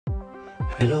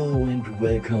Hello and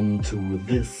welcome to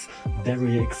this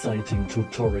very exciting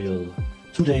tutorial.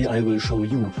 Today I will show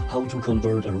you how to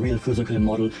convert a real physical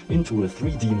model into a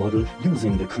 3D model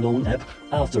using the Qlone app,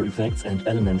 After Effects and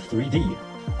Element 3D.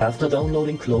 After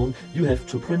downloading Qlone, you have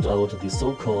to print out the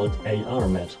so-called AR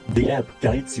mat. The app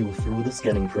guides you through the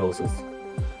scanning process.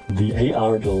 The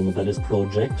AR dome that is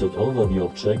projected over the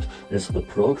object is the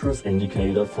progress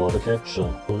indicator for the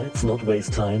capture. Let's not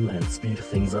waste time and speed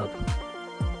things up.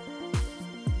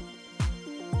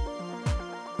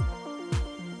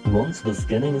 Once the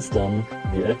scanning is done,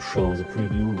 the app shows a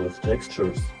preview with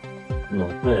textures.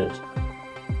 Not bad.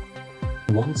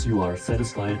 Once you are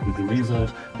satisfied with the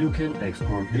result, you can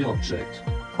export the object.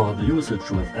 For the usage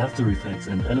with After Effects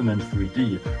and Element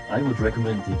 3D, I would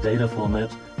recommend the data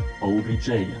format OBJ.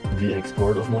 The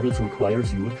export of models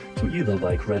requires you to either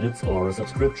buy credits or a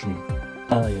subscription.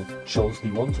 I chose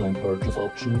the one-time purchase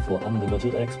option for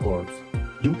unlimited exports.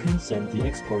 You can send the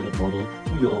exported model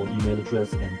to your own email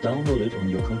address and download it on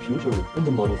your computer in the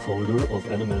model folder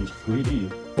of Element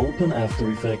 3D. Open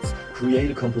After Effects, create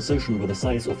a composition with a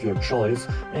size of your choice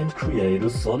and create a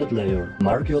solid layer.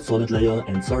 Mark your solid layer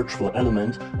and search for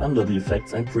Element under the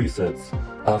Effects and Presets.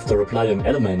 After applying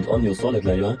Element on your solid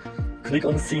layer, click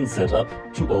on Scene Setup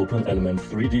to open Element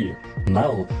 3D.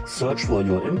 Now search for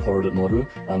your imported model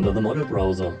under the model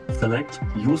browser. Select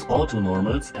Use Auto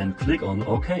Normals and click on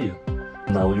OK.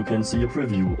 Now you can see a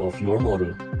preview of your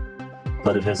model,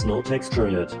 but it has no texture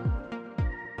yet.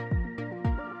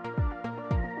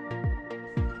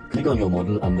 Click on your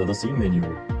model under the Scene menu.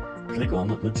 Click on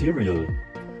Material.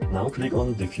 Now click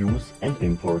on Diffuse and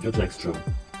import your texture.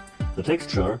 The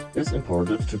texture is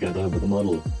imported together with the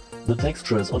model. The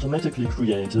texture is automatically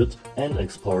created and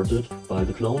exported by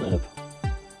the Qlone app.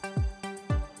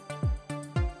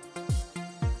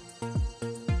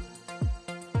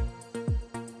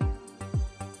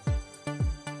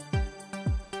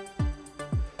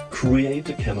 Create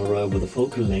a camera with a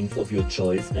focal length of your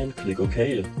choice and click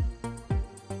OK.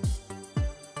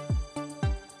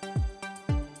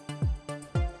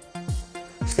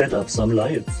 Set up some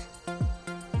lights.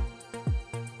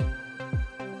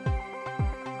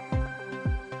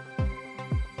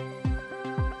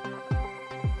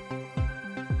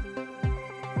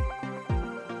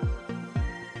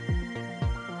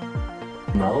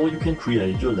 Now you can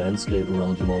create your landscape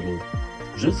around your model.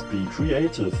 Just be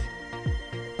creative.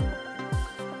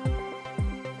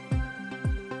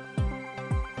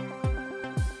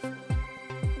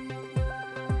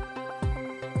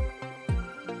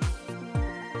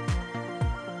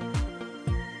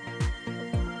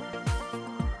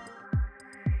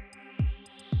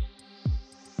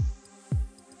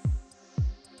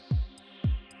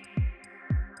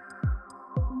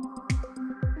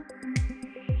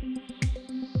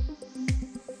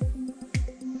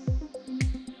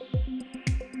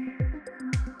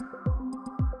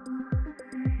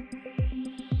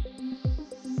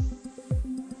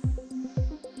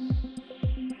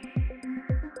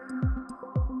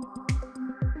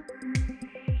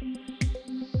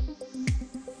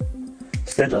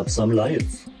 Set up some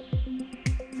lights.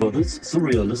 For this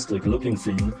surrealistic looking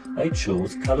scene, I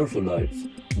chose colorful lights,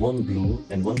 one blue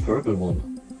and one purple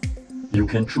one. You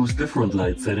can choose different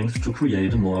light settings to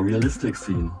create a more realistic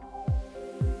scene.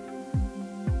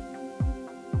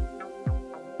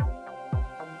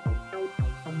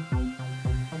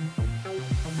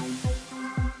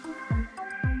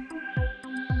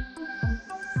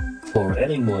 For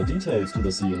adding more details to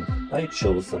the scene, I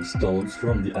chose some stones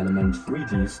from the Element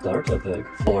 3D starter pack.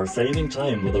 For saving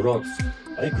time with the rocks,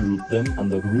 I grouped them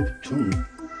under Group 2.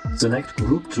 Select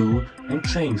Group 2 and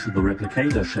change the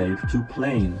replicator shape to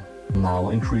plane. Now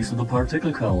increase the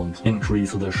particle count.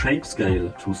 Increase the shape scale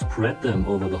to spread them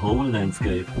over the whole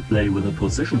landscape. Play with the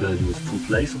position values to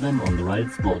place them on the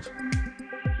right spot.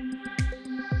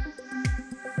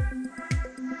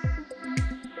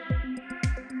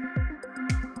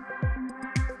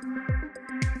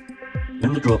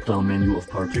 In the drop-down menu of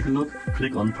Particle Look,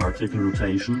 click on Particle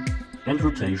Rotation and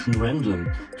Rotation Random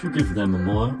to give them a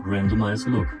more randomized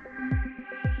look.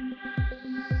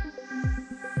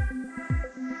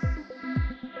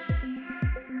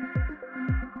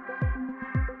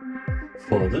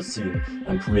 For this scene,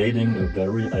 I'm creating a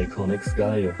very iconic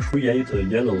sky. Create a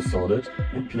yellow solid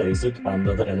and place it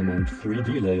under the Element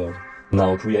 3D layer.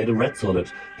 Now create a red solid,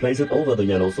 place it over the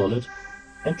yellow solid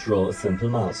and draw a simple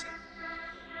mask.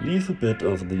 Leave a bit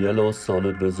of the yellow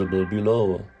solid visible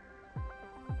below.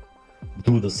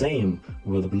 Do the same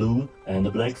with a blue and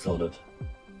a black solid.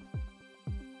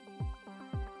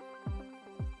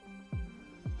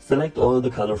 Select all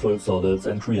the colorful solids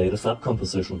and create a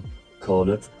subcomposition. Call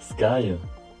it Sky.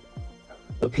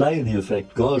 Apply the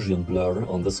effect Gaussian blur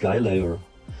on the sky layer.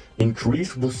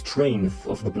 Increase the strength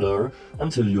of the blur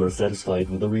until you are satisfied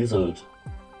with the result.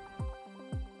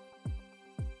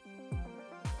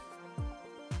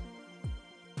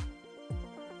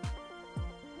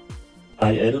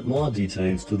 I added more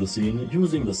details to the scene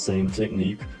using the same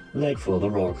technique like for the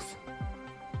rocks.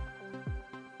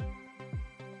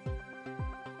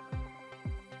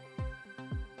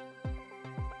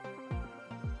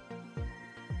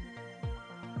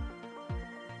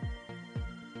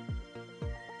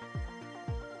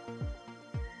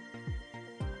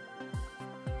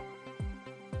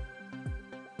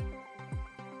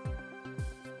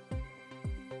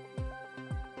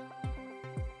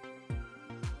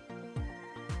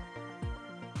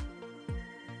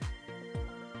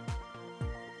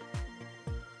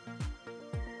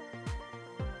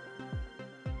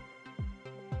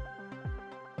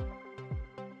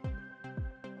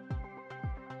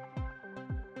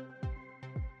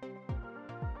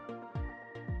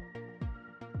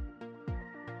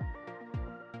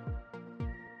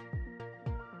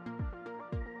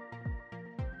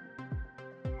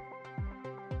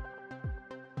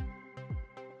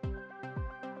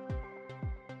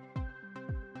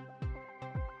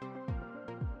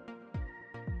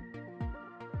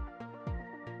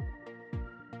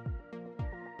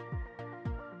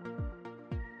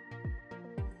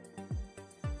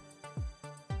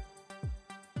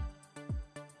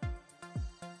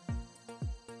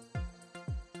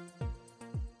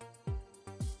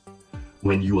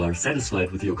 When you are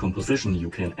satisfied with your composition, you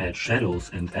can add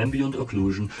shadows and ambient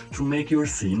occlusion to make your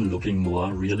scene looking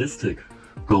more realistic.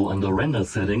 Go under Render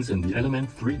Settings in the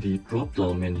Element 3D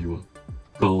drop-down menu.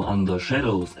 Go under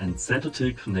Shadows and set a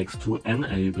tick next to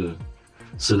Enable.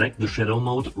 Select the shadow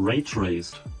mode Ray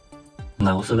Traced.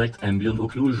 Now select Ambient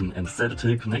Occlusion and set a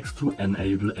tick next to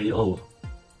Enable AO.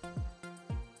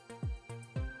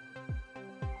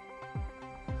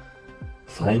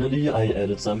 Finally, I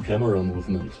added some camera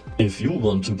movement. If you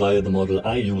want to buy the model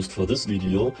I used for this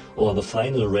video or the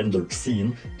final rendered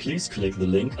scene, please click the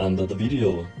link under the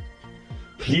video.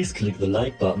 Please click the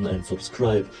like button and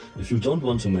subscribe if you don't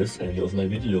want to miss any of my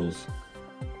videos.